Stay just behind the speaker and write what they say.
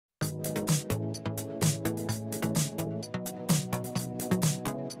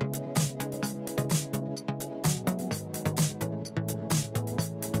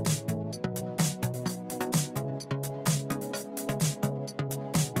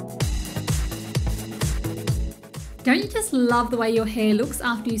Don't you just love the way your hair looks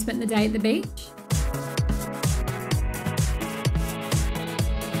after you spent the day at the beach?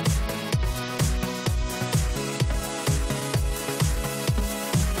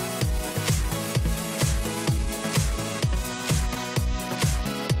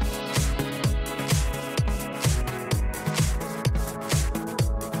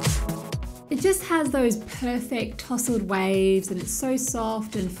 It just has those perfect tousled waves, and it's so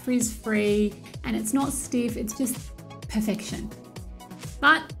soft and frizz free, and it's not stiff, it's just perfection.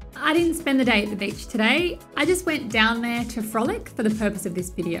 But I didn't spend the day at the beach today. I just went down there to frolic for the purpose of this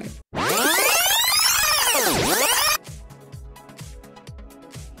video.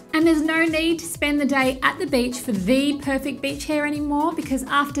 And there's no need to spend the day at the beach for the perfect beach hair anymore, because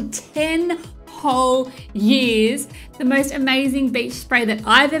after 10 whole years, the most amazing beach spray that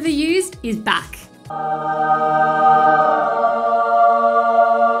I've ever used is back.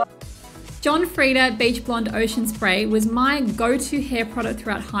 John Frieda Beach Blonde Ocean Spray was my go-to hair product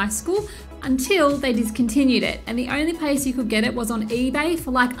throughout high school until they discontinued it. And the only place you could get it was on eBay for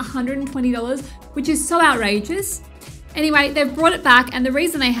like $120, which is so outrageous. Anyway, they've brought it back, and the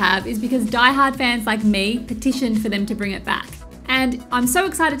reason they have is because diehard fans like me petitioned for them to bring it back. And I'm so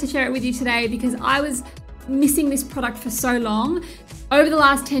excited to share it with you today because I was missing this product for so long. Over the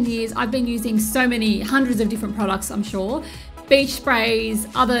last 10 years, I've been using so many, hundreds of different products, I'm sure. Beach sprays,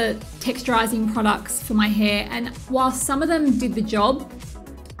 other texturizing products for my hair. And while some of them did the job,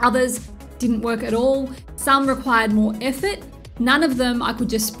 others didn't work at all. Some required more effort. None of them I could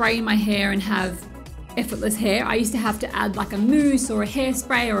just spray in my hair and have effortless hair. I used to have to add like a mousse or a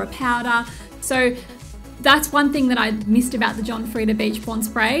hairspray or a powder. So that's one thing that I missed about the John Frieda Beach Blonde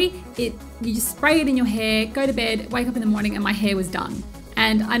Spray. You just spray it in your hair, go to bed, wake up in the morning, and my hair was done.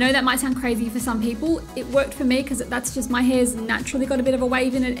 And I know that might sound crazy for some people. It worked for me because that's just, my hair's naturally got a bit of a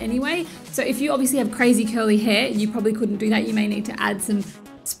wave in it anyway. So if you obviously have crazy curly hair, you probably couldn't do that. You may need to add some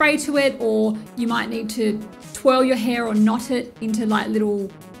spray to it, or you might need to twirl your hair or knot it into like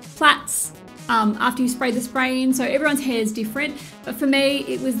little plaits after you spray the spray in. So everyone's hair is different, but for me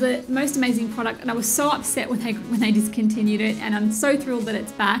it was the most amazing product, and I was so upset when they discontinued it, and I'm so thrilled that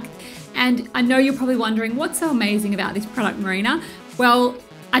it's back. And I know you're probably wondering, what's so amazing about this product, Marina? Well,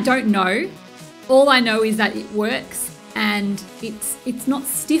 I don't know. All I know is that it works, and it's not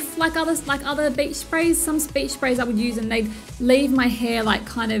stiff like other beach sprays. Some beach sprays I would use and they'd leave my hair like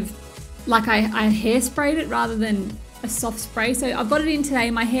kind of like I hairsprayed it rather than a soft spray. So I've got it in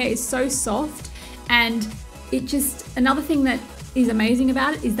today. My hair is so soft, and it just, another thing that is amazing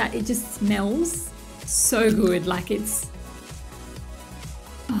about it is that it just smells so good. Like it's,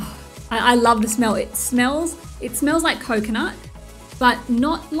 oh, I love the smell. It smells like coconut, but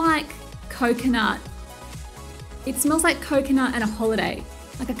not like coconut. It smells like coconut and a holiday.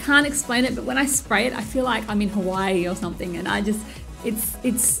 Like, I can't explain it, but when I spray it, I feel like I'm in Hawaii or something, and I just,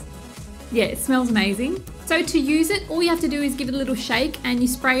 yeah, it smells amazing. So to use it, all you have to do is give it a little shake, and you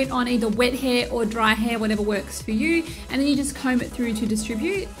spray it on either wet hair or dry hair, whatever works for you, and then you just comb it through to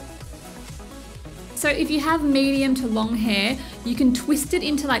distribute. So if you have medium to long hair, you can twist it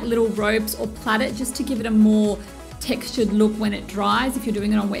into like little ropes or plait it just to give it a more textured look when it dries. If you're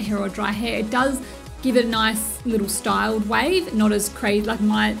doing it on wet hair or dry hair, it does give it a nice little styled wave, not as crazy. Like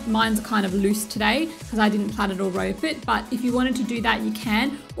mine's kind of loose today because I didn't plait it or rope it, but if you wanted to do that, you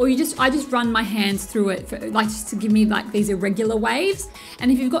can. Or I just run my hands through it for, like, just to give me like these irregular waves.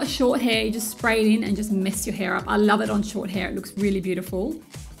 And if you've got short hair, you just spray it in and just mess your hair up. I love it on short hair. It looks really beautiful.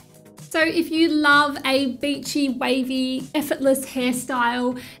 So if you love a beachy, wavy, effortless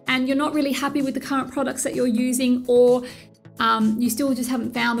hairstyle and you're not really happy with the current products that you're using, or you still just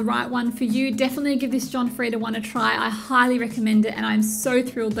haven't found the right one for you, definitely give this John Frieda one a try. I highly recommend it, and I'm so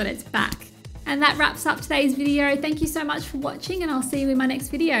thrilled that it's back. And that wraps up today's video. Thank you so much for watching, and I'll see you in my next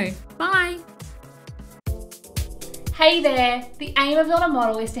video. Bye. Hey there! The aim of Not a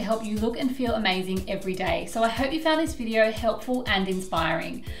Model is to help you look and feel amazing every day. So I hope you found this video helpful and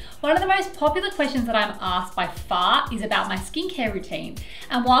inspiring. One of the most popular questions that I'm asked by far is about my skincare routine.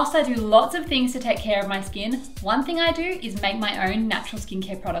 And whilst I do lots of things to take care of my skin, one thing I do is make my own natural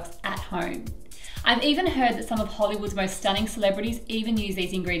skincare products at home. I've even heard that some of Hollywood's most stunning celebrities even use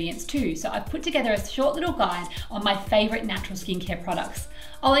these ingredients too, so I've put together a short little guide on my favourite natural skincare products.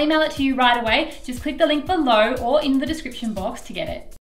 I'll email it to you right away. Just click the link below or in the description box to get it.